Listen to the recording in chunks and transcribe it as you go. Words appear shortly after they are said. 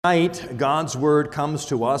Tonight, God's Word comes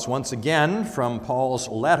to us once again from Paul's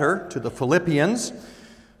letter to the Philippians.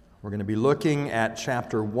 We're going to be looking at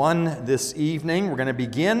chapter 1 this evening. We're going to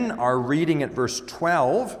begin our reading at verse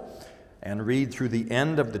 12 and read through the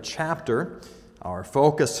end of the chapter. Our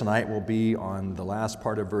focus tonight will be on the last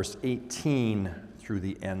part of verse 18 through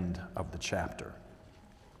the end of the chapter.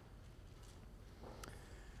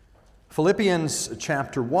 Philippians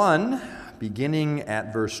chapter 1, beginning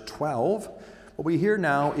at verse 12. What we hear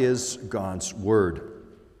now is God's Word.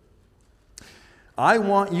 I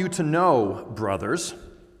want you to know, brothers,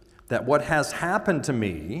 that what has happened to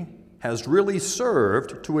me has really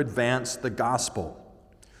served to advance the gospel,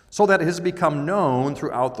 so that it has become known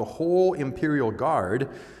throughout the whole imperial guard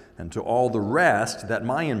and to all the rest that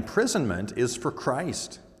my imprisonment is for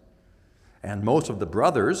Christ. And most of the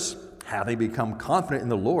brothers, having become confident in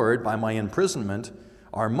the Lord by my imprisonment,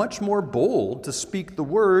 are much more bold to speak the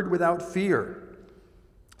word without fear.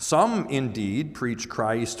 Some, indeed, preach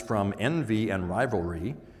Christ from envy and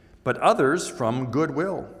rivalry, but others from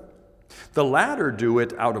goodwill. The latter do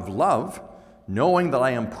it out of love, knowing that I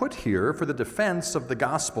am put here for the defense of the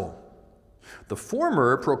gospel. The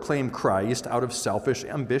former proclaim Christ out of selfish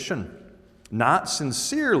ambition, not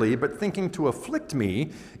sincerely, but thinking to afflict me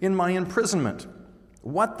in my imprisonment.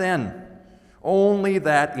 What then? Only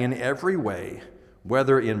that in every way,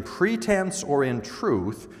 whether in pretense or in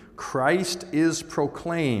truth, Christ is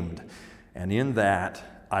proclaimed, and in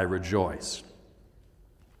that I rejoice.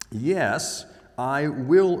 Yes, I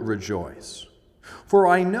will rejoice, for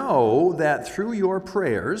I know that through your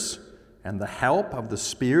prayers and the help of the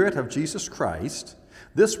Spirit of Jesus Christ,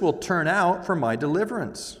 this will turn out for my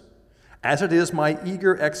deliverance, as it is my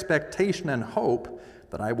eager expectation and hope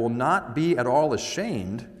that I will not be at all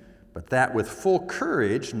ashamed, but that with full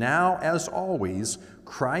courage, now as always,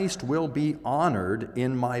 Christ will be honored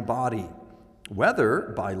in my body,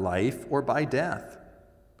 whether by life or by death.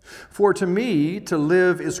 For to me, to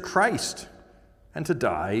live is Christ, and to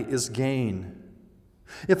die is gain.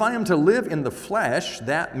 If I am to live in the flesh,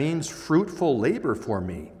 that means fruitful labor for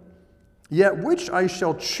me. Yet which I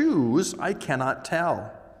shall choose, I cannot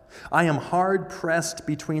tell. I am hard pressed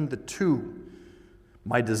between the two.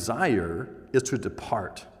 My desire is to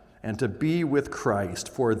depart and to be with Christ,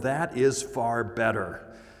 for that is far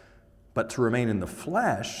better. But to remain in the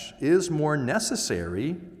flesh is more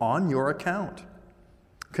necessary on your account.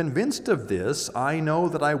 Convinced of this, I know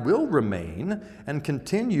that I will remain and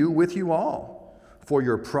continue with you all for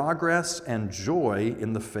your progress and joy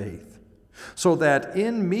in the faith, so that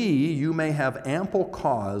in me you may have ample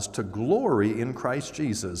cause to glory in Christ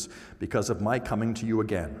Jesus because of my coming to you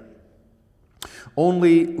again.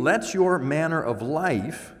 Only let your manner of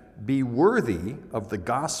life be worthy of the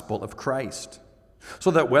gospel of Christ,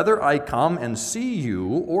 so that whether I come and see you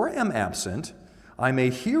or am absent, I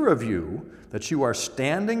may hear of you that you are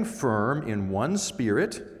standing firm in one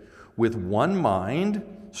spirit, with one mind,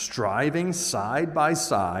 striving side by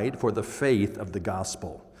side for the faith of the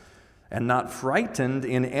gospel, and not frightened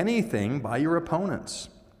in anything by your opponents.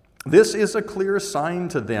 This is a clear sign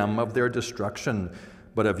to them of their destruction,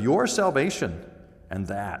 but of your salvation, and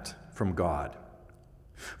that from God.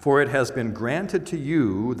 For it has been granted to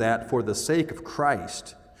you that for the sake of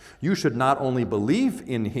Christ, you should not only believe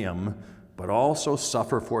in him, but also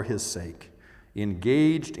suffer for his sake,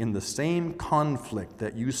 engaged in the same conflict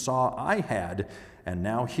that you saw I had, and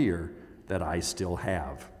now hear that I still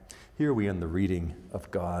have. Here we end the reading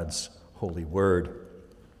of God's holy word.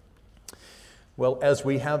 Well, as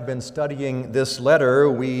we have been studying this letter,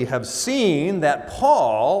 we have seen that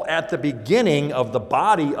Paul, at the beginning of the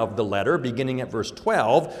body of the letter, beginning at verse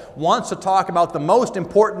 12, wants to talk about the most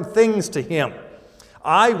important things to him.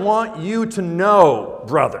 I want you to know,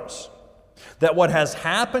 brothers, that what has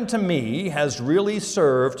happened to me has really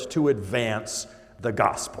served to advance the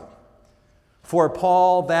gospel. For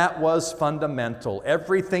Paul, that was fundamental.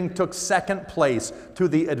 Everything took second place to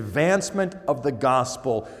the advancement of the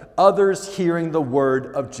gospel, others hearing the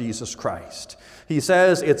word of Jesus Christ. He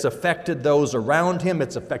says it's affected those around him.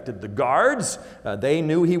 It's affected the guards. They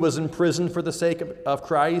knew he was in prison for the sake of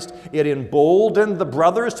Christ. It emboldened the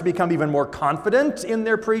brothers to become even more confident in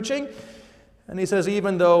their preaching. And he says,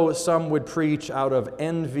 even though some would preach out of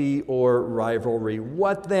envy or rivalry,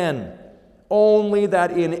 what then? Only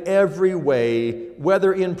that in every way,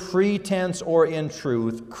 whether in pretense or in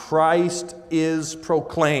truth, Christ is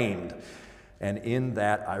proclaimed, and in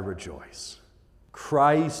that I rejoice.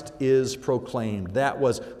 Christ is proclaimed. That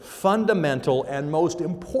was fundamental and most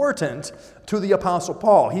important to the Apostle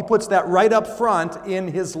Paul. He puts that right up front in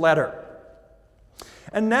his letter.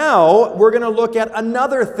 And now we're going to look at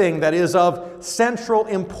another thing that is of central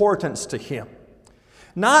importance to him.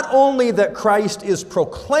 Not only that Christ is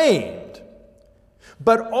proclaimed,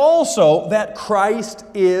 but also that Christ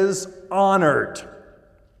is honored.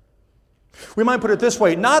 We might put it this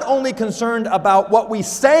way, not only concerned about what we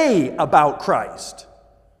say about Christ,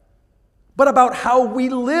 but about how we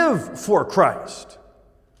live for Christ.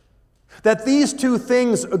 That these two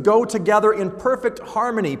things go together in perfect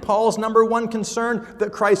harmony. Paul's number one concern,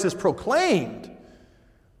 that Christ is proclaimed.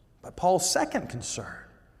 But Paul's second concern,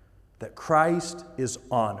 that Christ is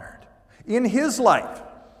honored in his life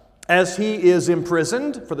as he is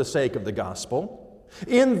imprisoned for the sake of the gospel,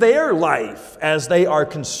 in their life as they are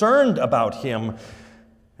concerned about him,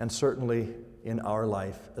 and certainly in our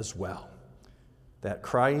life as well. That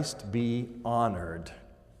Christ be honored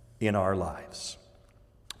in our lives.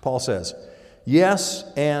 Paul says, "Yes,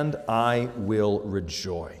 and I will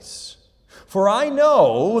rejoice. For I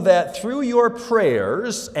know that through your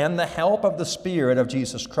prayers and the help of the Spirit of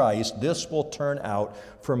Jesus Christ, this will turn out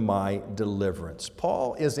for my deliverance."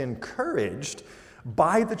 Paul is encouraged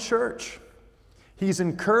by the church. He's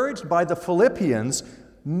encouraged by the Philippians,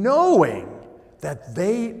 knowing that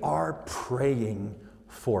they are praying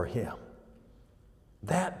for him.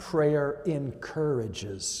 That prayer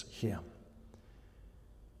encourages him.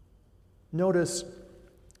 Notice,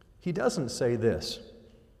 he doesn't say this: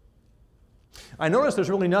 "I notice there's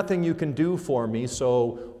really nothing you can do for me,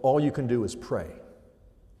 so all you can do is pray."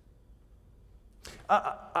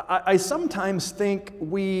 I sometimes think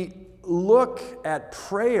we look at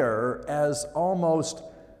prayer as almost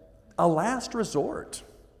a last resort.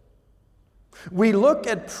 We look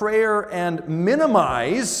at prayer and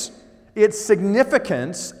minimize its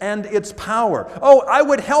significance and its power. Oh, I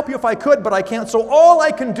would help you if I could, but I can't, so all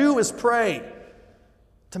I can do is pray.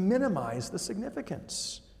 To minimize the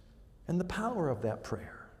significance and the power of that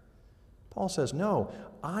prayer. Paul says, no,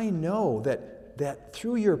 I know that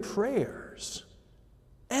through your prayers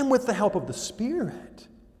and with the help of the Spirit,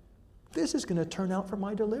 this is going to turn out for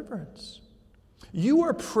my deliverance. You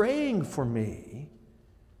are praying for me,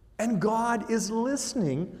 and God is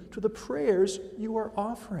listening to the prayers you are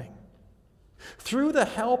offering. Through the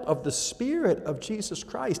help of the Spirit of Jesus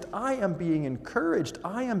Christ, I am being encouraged,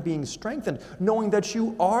 I am being strengthened, knowing that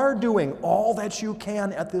you are doing all that you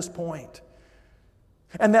can at this point.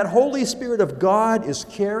 And that Holy Spirit of God is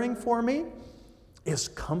caring for me, is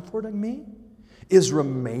comforting me, is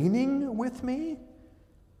remaining with me.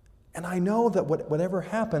 And I know that whatever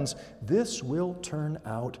happens, this will turn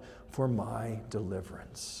out for my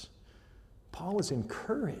deliverance. Paul is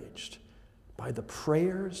encouraged by the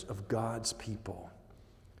prayers of God's people,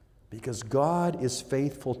 because God is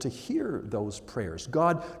faithful to hear those prayers.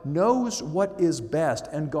 God knows what is best,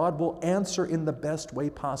 and God will answer in the best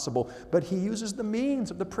way possible, but he uses the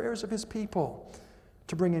means of the prayers of his people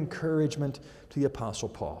to bring encouragement to the Apostle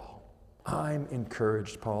Paul. I'm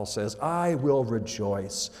encouraged, Paul says. I will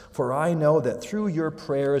rejoice, for I know that through your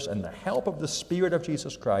prayers and the help of the Spirit of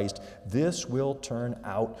Jesus Christ, this will turn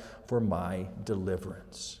out for my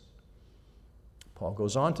deliverance. Paul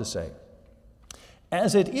goes on to say,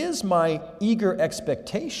 "As it is my eager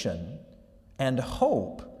expectation and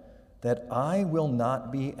hope that I will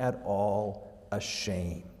not be at all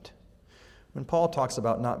ashamed." When Paul talks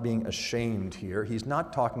about not being ashamed here, he's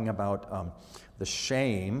not talking about the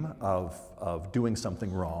shame of doing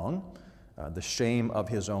something wrong, the shame of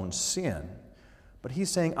his own sin. But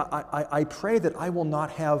he's saying, I pray that I will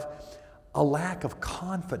not have a lack of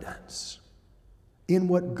confidence in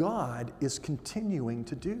what God is continuing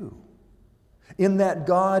to do. In that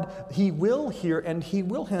God, he will hear and he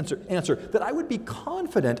will answer, that I would be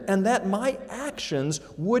confident and that my actions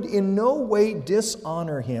would in no way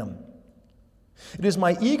dishonor him. It is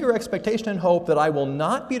my eager expectation and hope that I will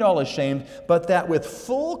not be at all ashamed, but that with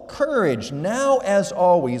full courage, now as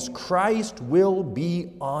always, Christ will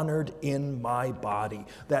be honored in my body,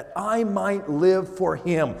 that I might live for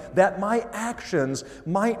him, that my actions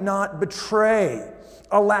might not betray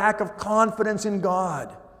a lack of confidence in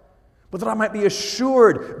God, but that I might be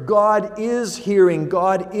assured God is hearing,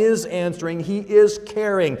 God is answering, he is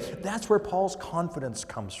caring. That's where Paul's confidence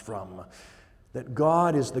comes from. That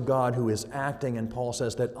God is the God who is acting, and Paul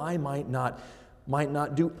says that I might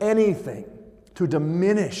not do anything to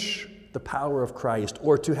diminish the power of Christ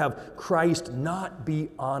or to have Christ not be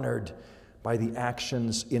honored by the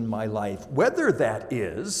actions in my life, whether that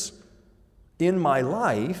is in my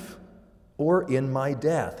life or in my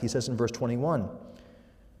death. He says in verse 21,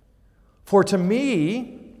 "For to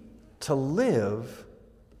me, to live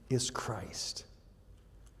is Christ."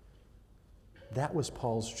 That was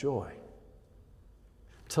Paul's joy.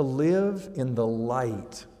 To live in the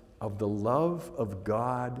light of the love of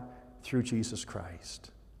God through Jesus Christ.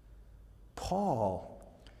 Paul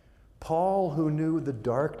Paul, who knew the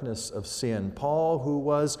darkness of sin. Paul, who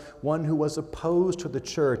was one who was opposed to the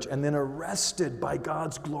church and then arrested by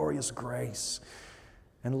God's glorious grace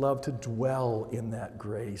and loved to dwell in that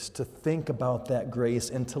grace, to think about that grace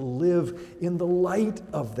and to live in the light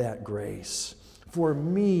of that grace. For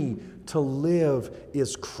me, to live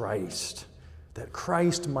is Christ, that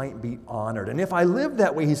Christ might be honored. And if I live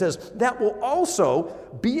that way, he says, that will also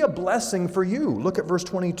be a blessing for you. Look at verse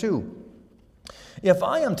 22. If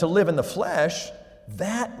I am to live in the flesh,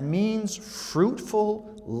 that means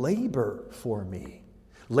fruitful labor for me.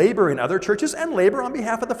 Labor in other churches and labor on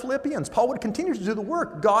behalf of the Philippians. Paul would continue to do the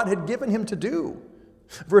work God had given him to do.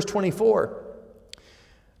 Verse 24.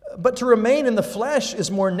 But to remain in the flesh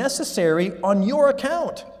is more necessary on your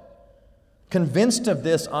account. Convinced of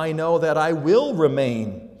this, I know that I will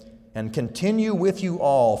remain and continue with you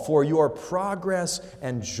all for your progress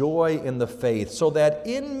and joy in the faith, so that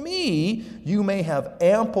in me you may have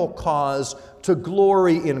ample cause to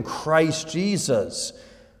glory in Christ Jesus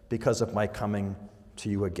because of my coming to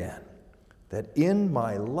you again. That in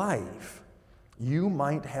my life you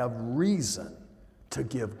might have reason to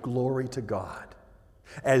give glory to God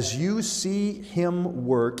as you see him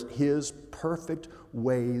work his perfect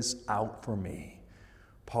ways out for me.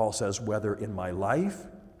 Paul says, whether in my life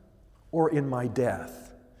or in my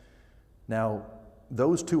death. Now,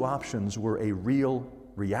 those two options were a real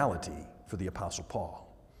reality for the Apostle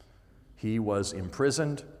Paul. He was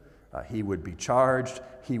imprisoned, he would be charged,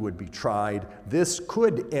 he would be tried. This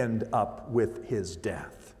could end up with his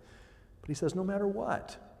death. But he says, no matter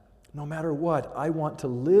what, I want to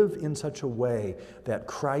live in such a way that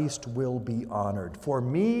Christ will be honored. For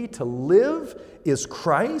me to live is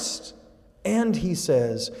Christ, and he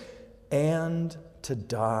says, and to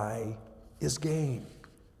die is gain.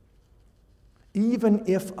 Even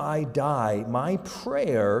if I die, my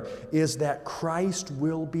prayer is that Christ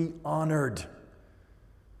will be honored.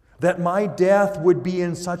 That my death would be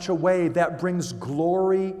in such a way that brings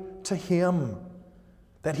glory to him.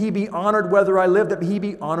 That he be honored whether I live, that he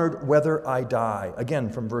be honored whether I die.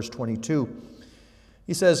 Again, from verse 22.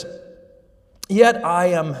 He says, yet I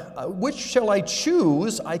am, which shall I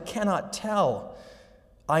choose? I cannot tell.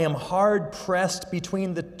 I am hard pressed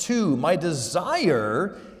between the two. My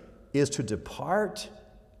desire is to depart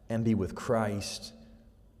and be with Christ,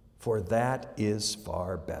 for that is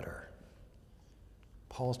far better.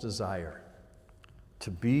 Paul's desire to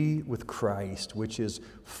be with Christ, which is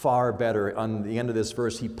far better. On the end of this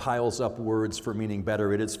verse, he piles up words for meaning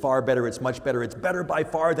better. It is far better, it's much better, it's better by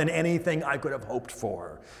far than anything I could have hoped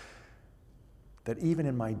for. That even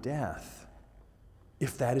in my death,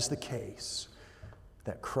 if that is the case,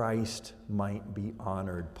 that Christ might be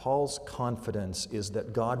honored. Paul's confidence is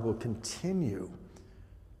that God will continue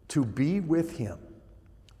to be with him,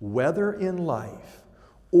 whether in life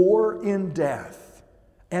or in death,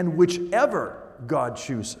 and whichever God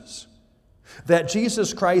chooses. That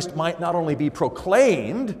Jesus Christ might not only be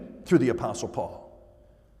proclaimed through the Apostle Paul,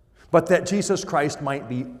 but that Jesus Christ might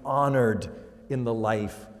be honored in the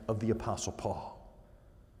life of the Apostle Paul.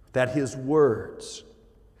 That his words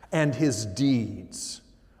and his deeds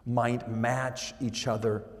might match each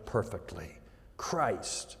other perfectly.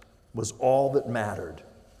 Christ was all that mattered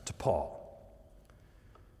to Paul.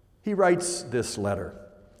 He writes this letter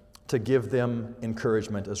to give them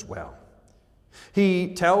encouragement as well.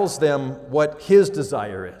 He tells them what his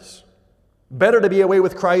desire is. Better to be away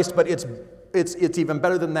with Christ, but it's even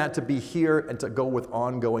better than that to be here and to go with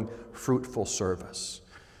ongoing fruitful service.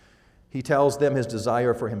 He tells them his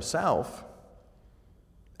desire for himself.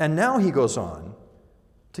 And now he goes on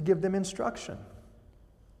to give them instruction.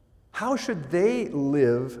 How should they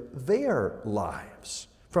live their lives?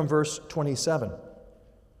 From verse 27.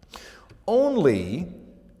 Only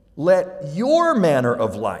let your manner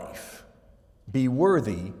of life be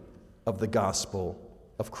worthy of the gospel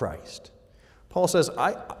of Christ. Paul says,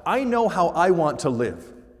 I know how I want to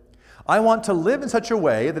live. I want to live in such a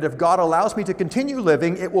way that if God allows me to continue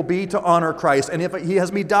living, it will be to honor Christ. And if he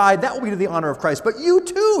has me die, that will be to the honor of Christ. But you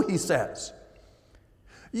too, he says.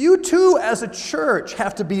 You too, as a church,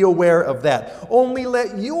 have to be aware of that. Only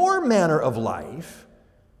let your manner of life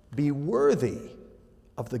be worthy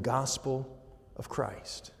of the gospel of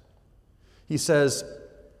Christ. He says,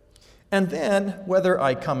 and then, whether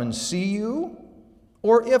I come and see you,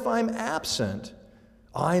 or if I'm absent,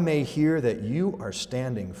 I may hear that you are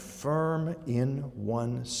standing firm in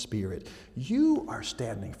one spirit. You are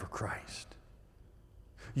standing for Christ.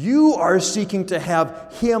 You are seeking to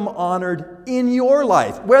have him honored in your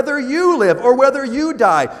life, whether you live or whether you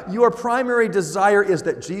die. Your primary desire is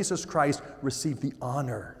that Jesus Christ receive the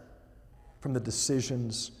honor from the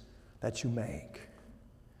decisions that you make.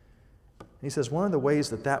 he says one of the ways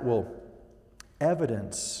that will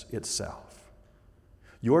evidence itself,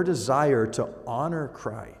 your desire to honor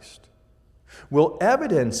Christ, will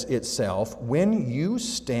evidence itself when you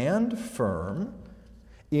stand firm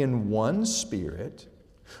in one spirit,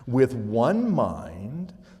 with one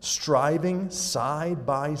mind, striving side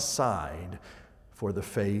by side for the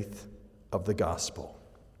faith of the gospel.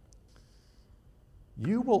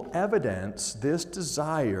 You will evidence this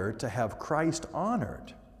desire to have Christ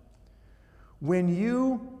honored when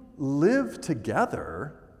you live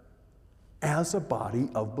together as a body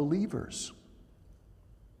of believers.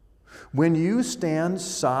 When you stand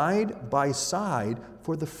side by side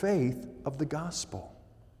for the faith of the gospel.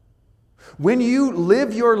 When you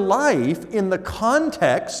live your life in the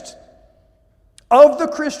context of the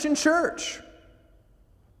Christian church.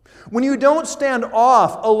 When you don't stand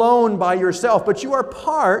off alone by yourself, but you are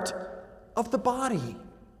part of the body.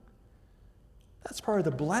 That's part of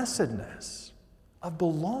the blessedness of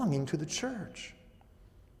belonging to the church.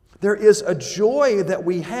 There is a joy that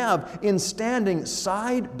we have in standing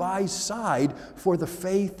side by side for the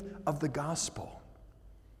faith of the gospel.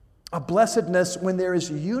 A blessedness when there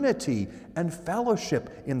is unity and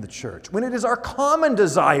fellowship in the church, when it is our common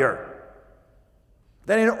desire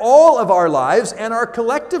that in all of our lives and our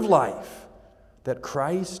collective life, that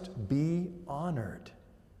Christ be honored.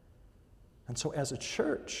 And so as a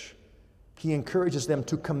church, he encourages them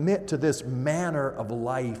to commit to this manner of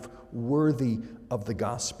life worthy of the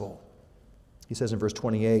gospel. He says in verse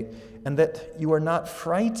 28, and that you are not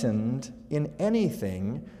frightened in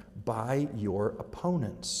anything by your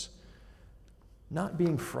opponents. Not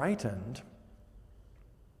being frightened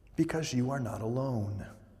because you are not alone.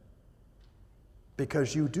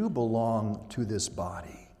 Because you do belong to this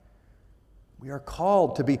body. We are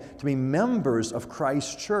called to be members of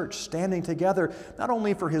Christ's church, standing together not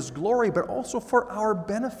only for his glory, but also for our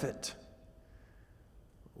benefit.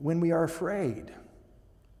 When we are afraid,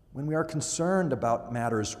 when we are concerned about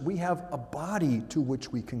matters, we have a body to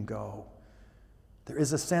which we can go. There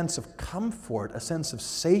is a sense of comfort, a sense of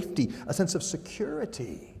safety, a sense of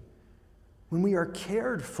security. When we are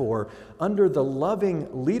cared for under the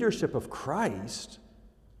loving leadership of Christ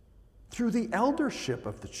through the eldership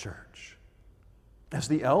of the church. As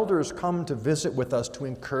the elders come to visit with us, to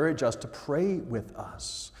encourage us, to pray with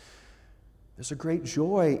us, there's a great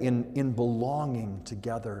joy in belonging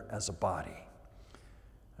together as a body.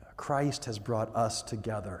 Christ has brought us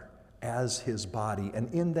together as his body.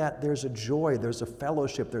 And in that there's a joy, there's a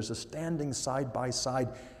fellowship, there's a standing side by side,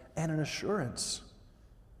 and an assurance.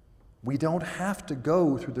 We don't have to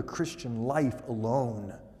go through the Christian life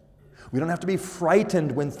alone. We don't have to be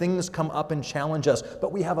frightened when things come up and challenge us,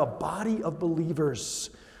 but we have a body of believers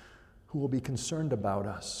who will be concerned about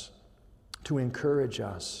us, to encourage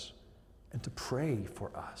us, and to pray for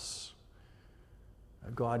us.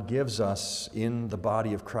 God gives us in the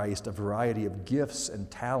body of Christ a variety of gifts and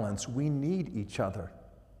talents. We need each other.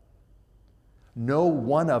 No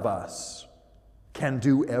one of us can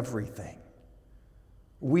do everything.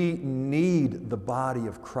 We need the body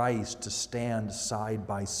of Christ to stand side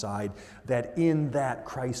by side, that in that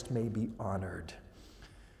Christ may be honored.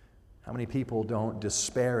 How many people don't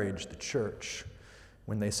disparage the church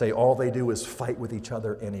when they say all they do is fight with each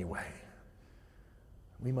other anyway?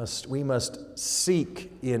 We must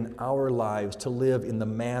seek in our lives to live in the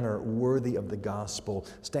manner worthy of the gospel,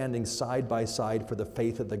 standing side by side for the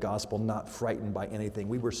faith of the gospel, not frightened by anything.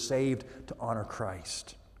 We were saved to honor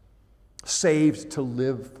Christ, saved to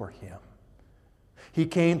live for him. He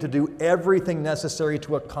came to do everything necessary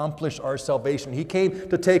to accomplish our salvation. He came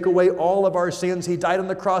to take away all of our sins. He died on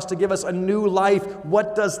the cross to give us a new life.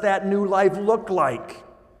 What does that new life look like?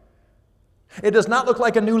 It does not look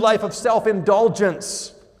like a new life of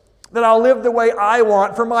self-indulgence, that I'll live the way I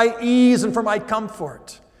want for my ease and for my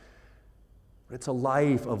comfort. But it's a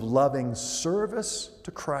life of loving service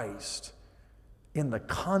to Christ in the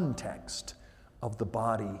context of the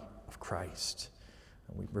body of Christ.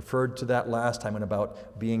 And we referred to that last time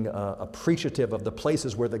about being appreciative of the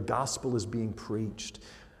places where the gospel is being preached,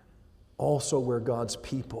 also where God's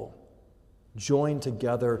people joined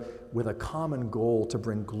together with a common goal to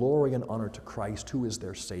bring glory and honor to Christ, who is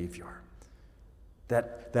their Savior.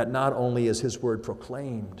 That not only is his word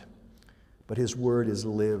proclaimed, but his word is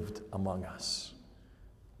lived among us.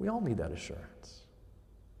 We all need that assurance.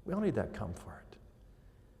 We all need that comfort.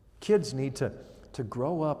 Kids need to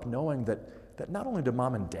grow up knowing that not only do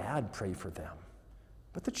mom and dad pray for them,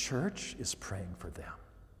 but the church is praying for them.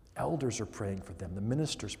 Elders are praying for them. The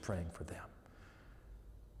minister's praying for them.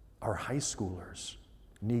 Our high schoolers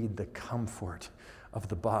need the comfort of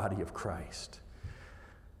the body of Christ.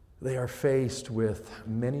 They are faced with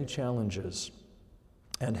many challenges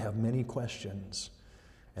and have many questions.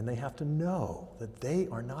 And they have to know that they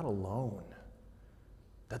are not alone.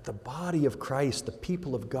 That the body of Christ, the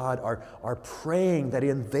people of God, are praying that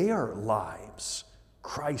in their lives,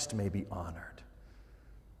 Christ may be honored.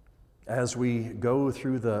 As we go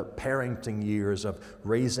through the parenting years of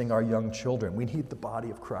raising our young children, we need the body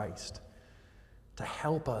of Christ to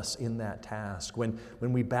help us in that task. When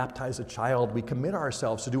we baptize a child, we commit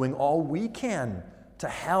ourselves to doing all we can to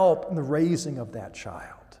help in the raising of that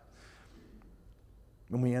child.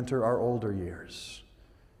 When we enter our older years,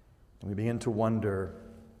 we begin to wonder,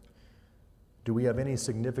 do we have any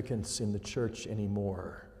significance in the church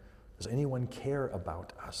anymore? Does anyone care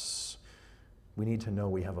about us? We need to know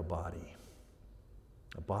we have a body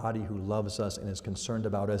who loves us and is concerned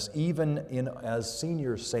about us, even as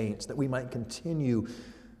senior saints, that we might continue,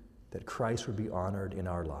 that Christ would be honored in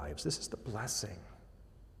our lives. This is the blessing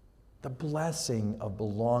of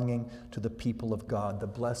belonging to the people of God, the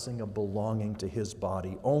blessing of belonging to His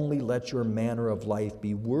body. Only let your manner of life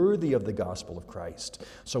be worthy of the gospel of Christ.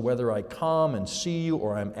 So whether I come and see you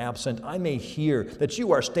or I'm absent, I may hear that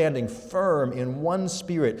you are standing firm in one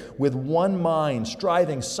spirit, with one mind,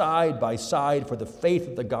 striving side by side for the faith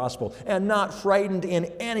of the gospel, and not frightened in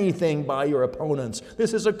anything by your opponents.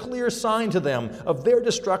 This is a clear sign to them of their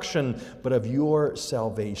destruction, but of your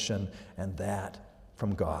salvation, and that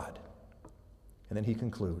from God. And then he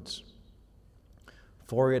concludes,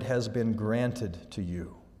 for it has been granted to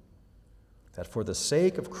you that for the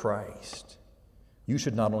sake of Christ, you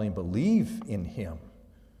should not only believe in Him,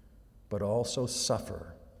 but also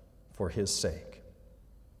suffer for His sake.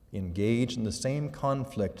 Engage in the same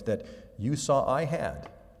conflict that you saw I had,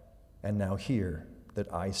 and now hear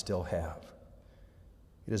that I still have.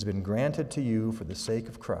 It has been granted to you for the sake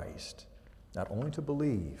of Christ, not only to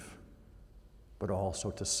believe, but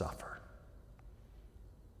also to suffer.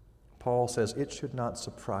 Paul says it should not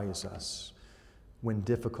surprise us when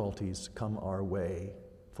difficulties come our way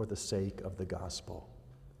for the sake of the gospel.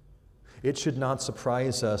 It should not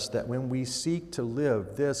surprise us that when we seek to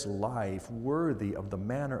live this life worthy of the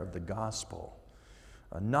manner of the gospel,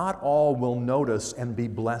 not all will notice and be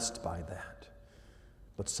blessed by that,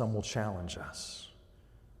 but some will challenge us.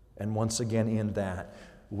 And once again in that,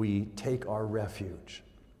 we take our refuge,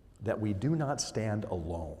 that we do not stand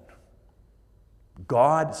alone.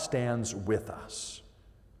 God stands with us,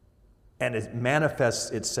 and it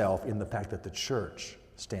manifests itself in the fact that the church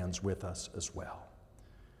stands with us as well.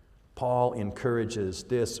 Paul encourages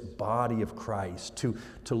this body of Christ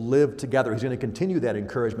to live together. He's going to continue that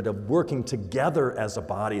encouragement of working together as a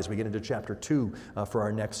body as we get into chapter 2 for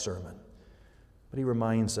our next sermon. But he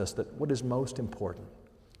reminds us that what is most important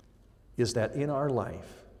is that in our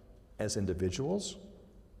life as individuals,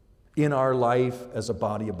 in our life as a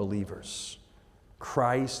body of believers,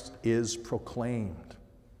 Christ is proclaimed.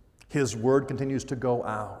 His word continues to go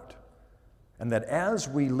out. And that as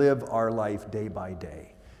we live our life day by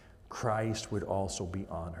day, Christ would also be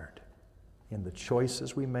honored in the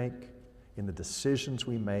choices we make, in the decisions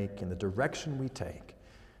we make, in the direction we take,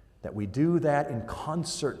 that we do that in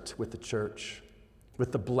concert with the church,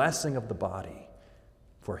 with the blessing of the body,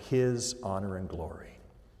 for His honor and glory.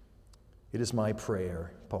 It is my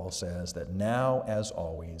prayer, Paul says, that now, as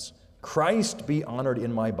always, Christ be honored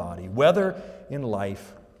in my body, whether in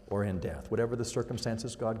life or in death, whatever the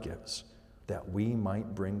circumstances God gives, that we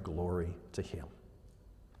might bring glory to Him.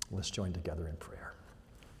 Let's join together in prayer.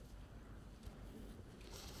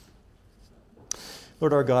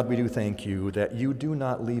 Lord our God, we do thank You that You do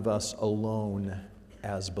not leave us alone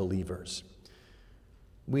as believers.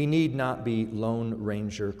 We need not be Lone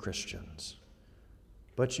Ranger Christians,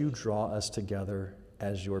 but You draw us together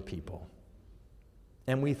as Your people.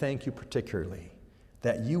 And we thank You particularly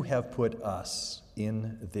that You have put us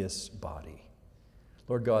in this body.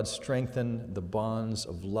 Lord God, strengthen the bonds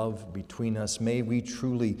of love between us. May we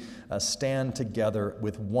truly stand together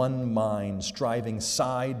with one mind, striving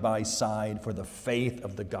side by side for the faith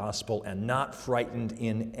of the gospel and not frightened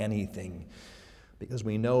in anything. Because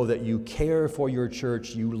we know that You care for Your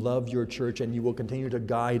church, You love Your church, and You will continue to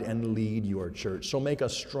guide and lead Your church. So make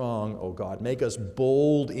us strong, O God. Make us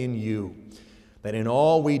bold in You, that in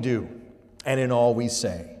all we do and in all we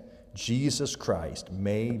say, Jesus Christ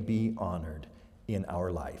may be honored in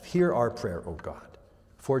our life. Hear our prayer, O God,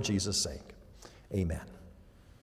 for Jesus' sake. Amen.